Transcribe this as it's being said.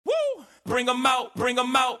bring them out, bring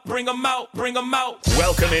them out, bring them out, bring them out.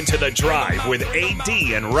 Welcome into The Drive with AD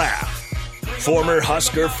and Raph. Former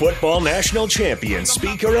Husker football national champion,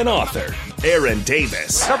 speaker, and author, Aaron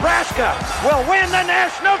Davis. Nebraska will win the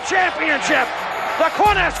national championship. The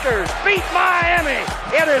Cornhuskers beat Miami.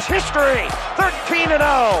 It is history,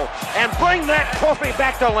 13-0, and bring that trophy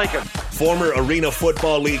back to Lincoln. Former Arena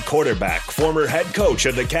Football League quarterback, former head coach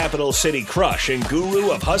of the Capital City Crush, and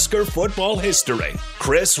guru of Husker football history,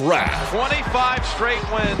 Chris Rapp. 25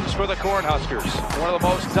 straight wins for the Cornhuskers. One of the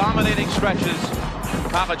most dominating stretches in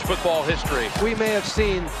college football history. We may have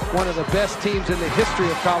seen one of the best teams in the history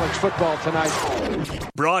of college football tonight.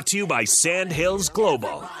 Brought to you by Sand Hills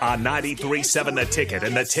Global on 93.7 The Ticket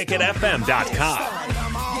and theticketfm.com.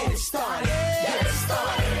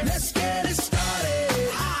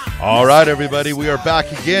 All right, everybody, we are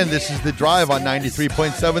back again. This is The Drive on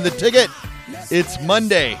 93.7 The Ticket. It's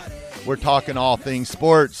Monday. We're talking all things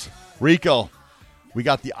sports. Rico, we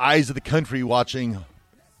got the eyes of the country watching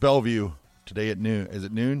Bellevue today at noon. Is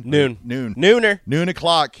it noon? Noon. Nooner. Noon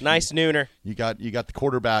o'clock. Nice nooner. You got the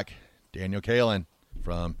quarterback, Daniel Kaelin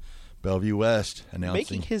from Bellevue West,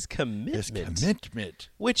 announcing making his commitment.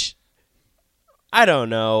 Which I don't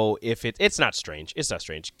know if it's not strange. It's not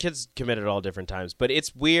strange. Kids commit at all different times, but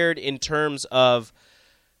it's weird in terms of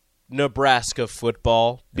Nebraska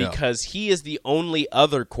football because he is the only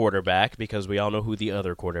other quarterback, because we all know who the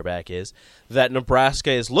other quarterback is, that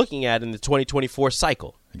Nebraska is looking at in the 2024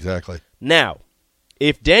 cycle. Exactly. Now,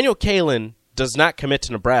 if Daniel Kaelin does not commit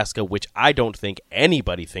to Nebraska, which I don't think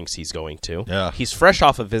anybody thinks he's going to, he's fresh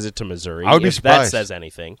off a visit to Missouri. I would be surprised. That says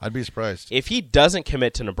anything. I'd be surprised. If he doesn't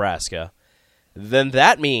commit to Nebraska, then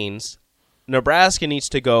that means Nebraska needs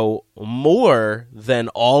to go more than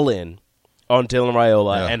all in on Dylan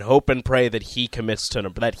Raiola and hope and pray that he comes to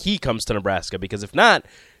Nebraska. Because if not,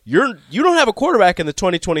 you don't have a quarterback in the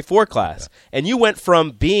 2024 class, and you went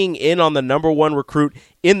from being in on the number one recruit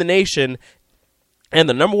in the nation and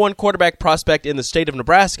the number one quarterback prospect in the state of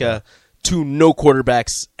Nebraska to no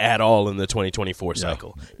quarterbacks at all in the 2024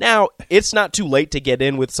 cycle. Now, it's not too late to get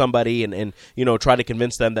in with somebody and try to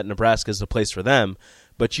convince them that Nebraska is the place for them,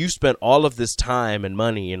 but you spent all of this time and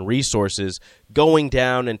money and resources going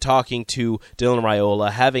down and talking to Dylan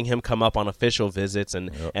Raiola, having him come up on official visits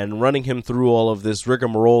and running him through all of this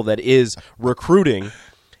rigmarole that is recruiting.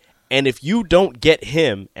 And if you don't get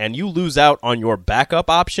him and you lose out on your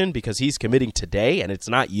backup option because he's committing today and it's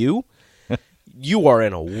not you, you are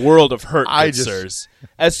in a world of hurt, sirs.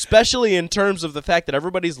 Especially in terms of the fact that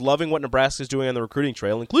everybody's loving what Nebraska's doing on the recruiting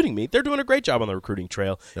trail, including me. They're doing a great job on the recruiting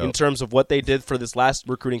trail in terms of what they did for this last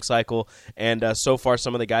recruiting cycle, and so far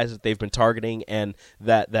some of the guys that they've been targeting, and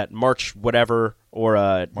that March whatever or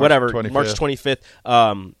March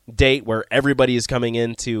 25th date where everybody is coming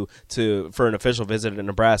in for an official visit in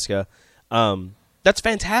Nebraska. That's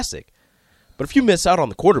fantastic. But if you miss out on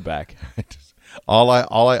the quarterback. All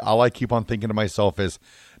I keep on thinking to myself is,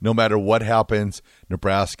 no matter what happens,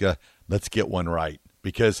 Nebraska, let's get one right.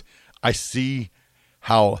 Because I see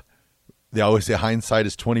how they always say hindsight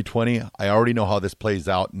is 20/20. I already know how this plays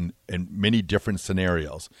out in many different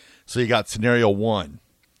scenarios. So you got scenario one.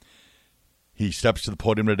 He steps to the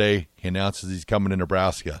podium today. He announces he's coming to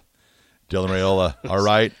Nebraska. Dylan Raiola, all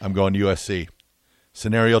right, I'm going to USC.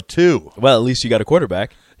 Scenario two. Well, at least you got a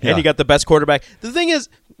quarterback. And you got the best quarterback. The thing is,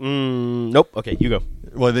 nope. Okay, you go.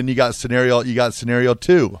 Well, then you got scenario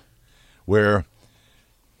two, where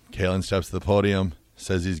Kaelin steps to the podium,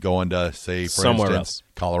 says he's going to, say, for instance,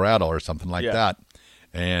 Colorado or something like that,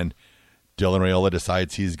 and Dylan Raiola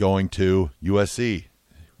decides he's going to USC,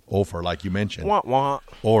 Ofer, like you mentioned. Wah, wah.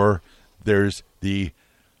 Or there's the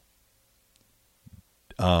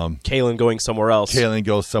Kaelin going somewhere else. Kaelin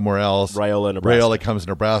goes somewhere else. Raiola, Nebraska. Raiola comes to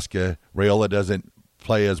Nebraska. Raiola doesn't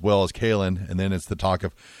play as well as Kaelin, and then it's the talk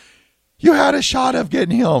of, you had a shot of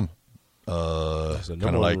getting him. Kind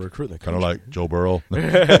of like Joe Burrow.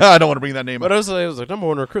 I don't want to bring that name up. But it was like number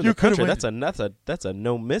one recruit in the country. That's a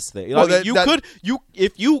no miss thing. Well,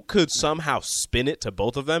 if you could somehow spin it to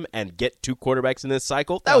both of them and get two quarterbacks in this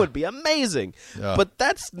cycle, that would be amazing. Yeah. But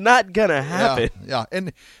that's not gonna happen. Yeah,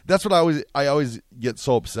 and that's what I always get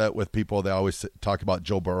so upset with people. They always talk about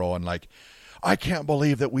Joe Burrow and like, I can't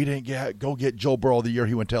believe that we didn't go get Joe Burrow the year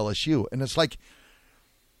he went to LSU. And it's like,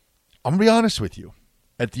 I'm going to be honest with you.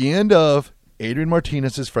 At the end of Adrian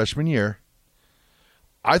Martinez's freshman year,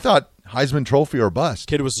 I thought Heisman Trophy or bust.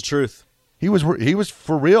 Kid was the truth. He was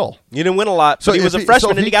for real. He didn't win a lot, but he was a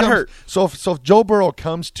freshman and he got hurt. So if Joe Burrow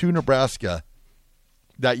comes to Nebraska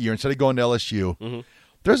that year instead of going to LSU,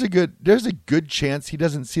 there's a good chance he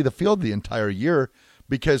doesn't see the field the entire year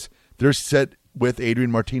because they're set with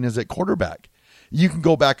Adrian Martinez at quarterback. you can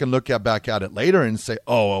go back and look back at it later and say,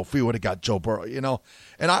 oh, well, if we would have got Joe Burrow,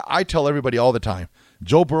 And I tell everybody all the time,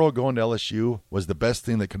 Joe Burrow going to LSU was the best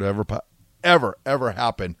thing that could ever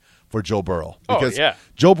happen for Joe Burrow. Because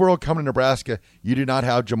Joe Burrow coming to Nebraska, you do not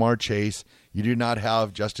have Jamar Chase. You do not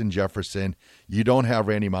have Justin Jefferson. You don't have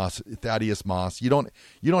Randy Moss, Thaddeus Moss. You don't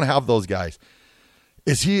have those guys.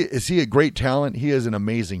 Is he a great talent? He is an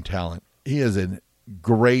amazing talent. He is a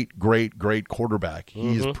great quarterback.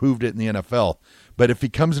 He's proved it in the NFL. But if he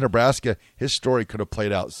comes to Nebraska, his story could have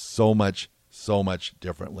played out so much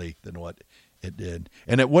differently than what it did.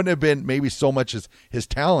 And it wouldn't have been maybe so much as his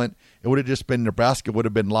talent. It would have just been Nebraska would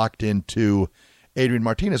have been locked into Adrian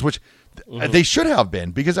Martinez, which they should have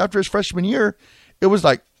been, because after his freshman year, it was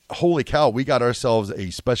like, holy cow, we got ourselves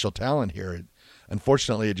a special talent here.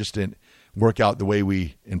 Unfortunately, it just didn't work out the way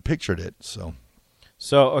we pictured it. So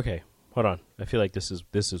okay, hold on. I feel like this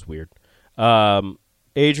is weird.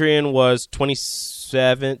 Adrian was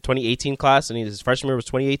 2018 class, and his freshman year was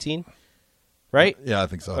 2018. Right? Yeah, I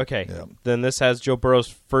think so. Okay. Yeah. Then this has Joe Burrow's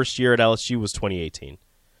first year at LSU was 2018.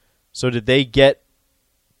 So did they get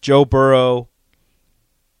Joe Burrow?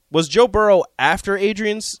 Was Joe Burrow after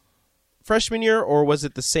Adrian's freshman year, or was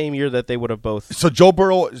it the same year that they would have both? So Joe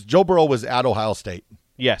Burrow was at Ohio State.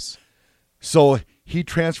 Yes. So he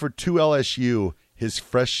transferred to LSU. His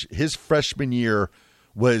freshman year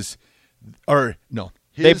was, or no.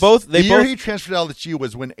 He transferred to LSU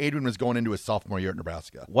was when Adrian was going into his sophomore year at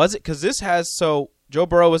Nebraska. Was it? Because this has, Joe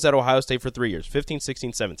Burrow was at Ohio State for 3 years, 15,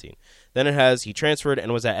 16, 17. Then it has, he transferred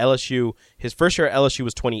and was at LSU. His first year at LSU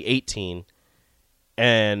was 2018.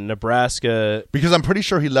 And Nebraska. Because I'm pretty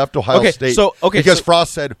sure he left Ohio State. Because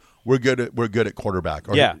Frost said, we're good at quarterback.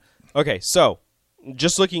 Okay, so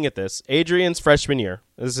just looking at this, Adrian's freshman year,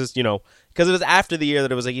 this is, because it was after the year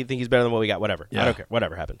that it was like, you think he's better than what we got, whatever. Yeah. I don't care,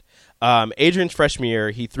 whatever happened. Adrian's freshman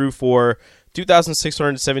year, he threw for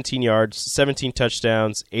 2,617 yards, 17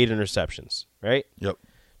 touchdowns, 8 interceptions, right? Yep.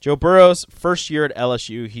 Joe Burrow's first year at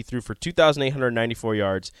LSU, he threw for 2,894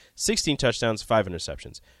 yards, 16 touchdowns, 5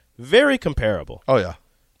 interceptions. Very comparable. Oh, yeah.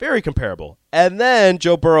 Very comparable. And then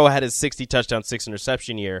Joe Burrow had his 60 touchdown, 6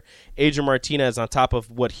 interception year. Adrian Martinez, on top of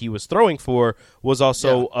what he was throwing for, was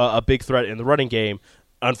also a big threat in the running game.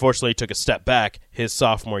 Unfortunately, took a step back his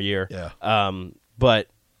sophomore year. Yeah. But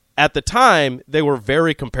at the time, they were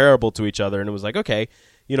very comparable to each other, and it was like, okay,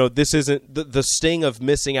 this isn't the sting of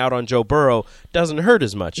missing out on Joe Burrow doesn't hurt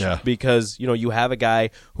as much because you have a guy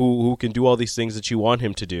who can do all these things that you want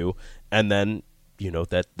him to do, and then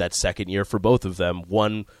that second year for both of them,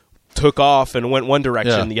 one took off and went one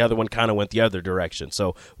direction, the other one kind of went the other direction.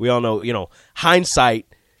 So we all know, hindsight.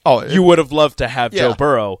 You would have loved to have Joe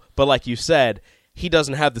Burrow, but like you said, he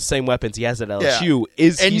doesn't have the same weapons he has at LSU. Yeah.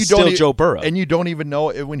 Is he still Joe Burrow? And you don't even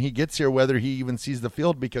know when he gets here whether he even sees the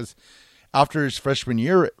field, because after his freshman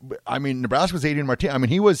year, Nebraska was Adrian Martinez.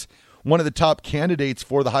 He was one of the top candidates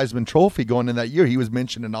for the Heisman Trophy going in that year. He was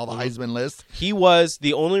mentioned in all the Heisman lists. He was.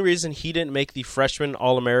 The only reason he didn't make the freshman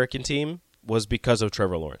All-American team was because of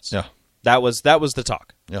Trevor Lawrence. Yeah. That was the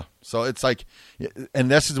talk. Yeah. So it's like, and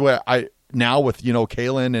this is where now with,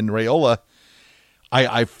 Kaelin and Raiola,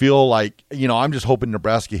 I feel like, I'm just hoping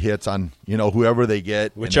Nebraska hits on, whoever they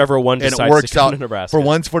get. Whichever one decides and it works to come out, to Nebraska. For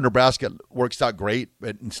once for Nebraska, it works out great.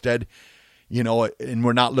 But instead, and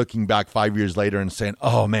we're not looking back 5 years later and saying,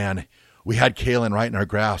 oh, man, we had Kaelin right in our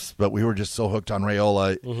grasp, but we were just so hooked on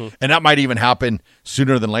Raiola. Mm-hmm. And that might even happen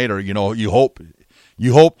sooner than later. You hope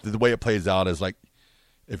that the way it plays out is like,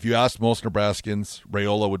 if you ask most Nebraskans,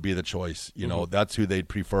 Raiola would be the choice. That's who they'd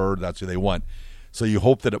prefer. That's who they want. So you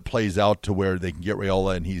hope that it plays out to where they can get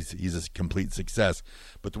Raiola and he's a complete success.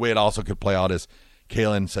 But the way it also could play out is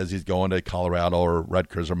Kaelin says he's going to Colorado or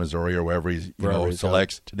Rutgers or Missouri or wherever he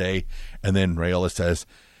selects today, and then Raiola says,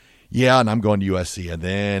 yeah, and I'm going to USC, and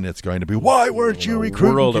then it's going to be, why weren't you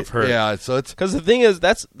recruiting? World of hurt. Yeah, so it's because the thing is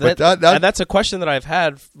and that's a question that I've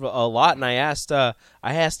had a lot, and I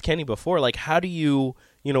asked Kenny before, like, how do you,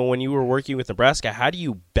 when you were working with Nebraska, how do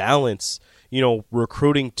you balance,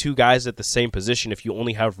 recruiting two guys at the same position if you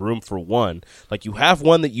only have room for one? Like, you have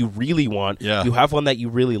one that you really want, you have one that you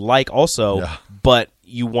really like also, but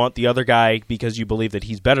you want the other guy because you believe that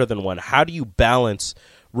he's better than one. How do you balance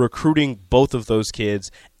recruiting both of those kids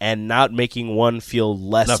and not making one feel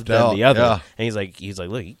less than the other? And he's like,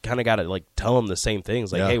 look, you kind of got to like tell them the same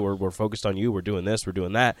things. Like, hey, we're focused on you. We're doing this. We're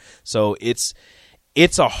doing that. So it's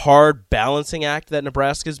a hard balancing act that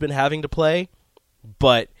Nebraska's been having to play.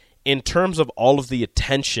 But in terms of all of the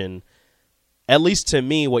attention, at least to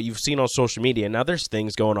me, what you've seen on social media, now there's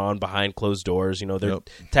things going on behind closed doors. They're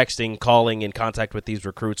texting, calling, in contact with these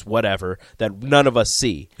recruits, whatever, that none of us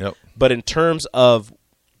see. But in terms of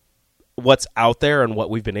what's out there and what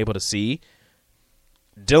we've been able to see,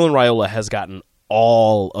 Dylan Raiola has gotten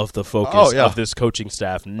all of the focus of this coaching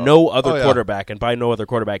staff. No other quarterback, and by no other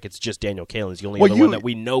quarterback, it's just Daniel Kaelin is the only other one that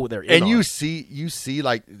we know they're in. And on. you see,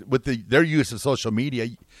 like with their use of social media,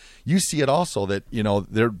 you see it also that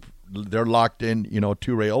they're locked in, to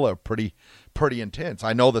Raiola pretty intense.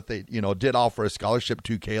 I know that they did offer a scholarship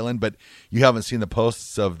to Kaelin, but you haven't seen the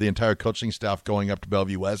posts of the entire coaching staff going up to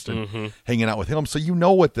Bellevue West and hanging out with him. So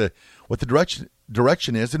what the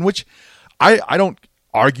direction is, in which I don't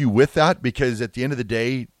argue with that, because at the end of the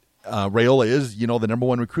day, Raiola is the number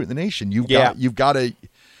one recruit in the nation. You've got to,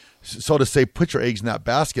 so to say, put your eggs in that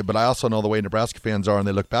basket. But I also know the way Nebraska fans are, and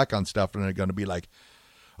they look back on stuff and they're going to be like,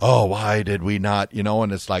 oh, why did we not?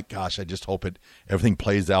 And it's like, gosh, I just hope everything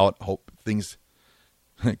plays out. Hope things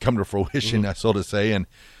come to fruition, so to say, and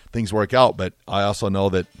things work out. But I also know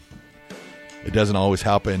that it doesn't always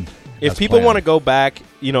happen. If people want to go back,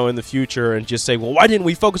 in the future and just say, well, why didn't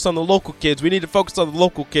we focus on the local kids? We need to focus on the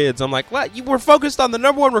local kids. I'm like, well, you were focused on the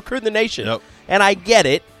number one recruit in the nation. Yep. And I get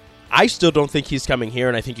it. I still don't think he's coming here,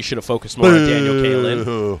 and I think you should have focused more on Daniel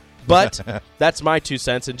Kaelin. But that's my 2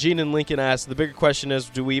 cents. And Gene and Lincoln asked, the bigger question is,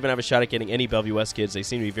 do we even have a shot at getting any Bellevue West kids? They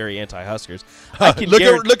seem to be very anti-Huskers.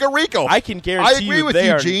 Look at Rico. I can guarantee I agree with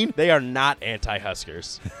you, Gene. They are not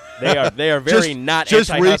anti-Huskers. They are very not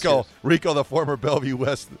anti-Huskers. Just Rico, the former Bellevue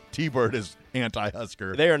West T-Bird, is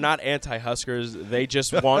anti-Husker. They are not anti-Huskers. They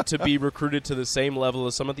just want to be recruited to the same level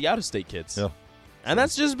as some of the out-of-state kids. Yeah. And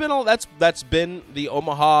that's just been that's been the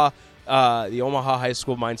Omaha high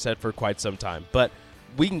school mindset for quite some time. But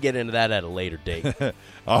we can get into that at a later date.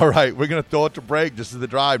 All right, we're going to throw it to break. This is The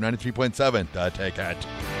Drive, 93.7. Take it.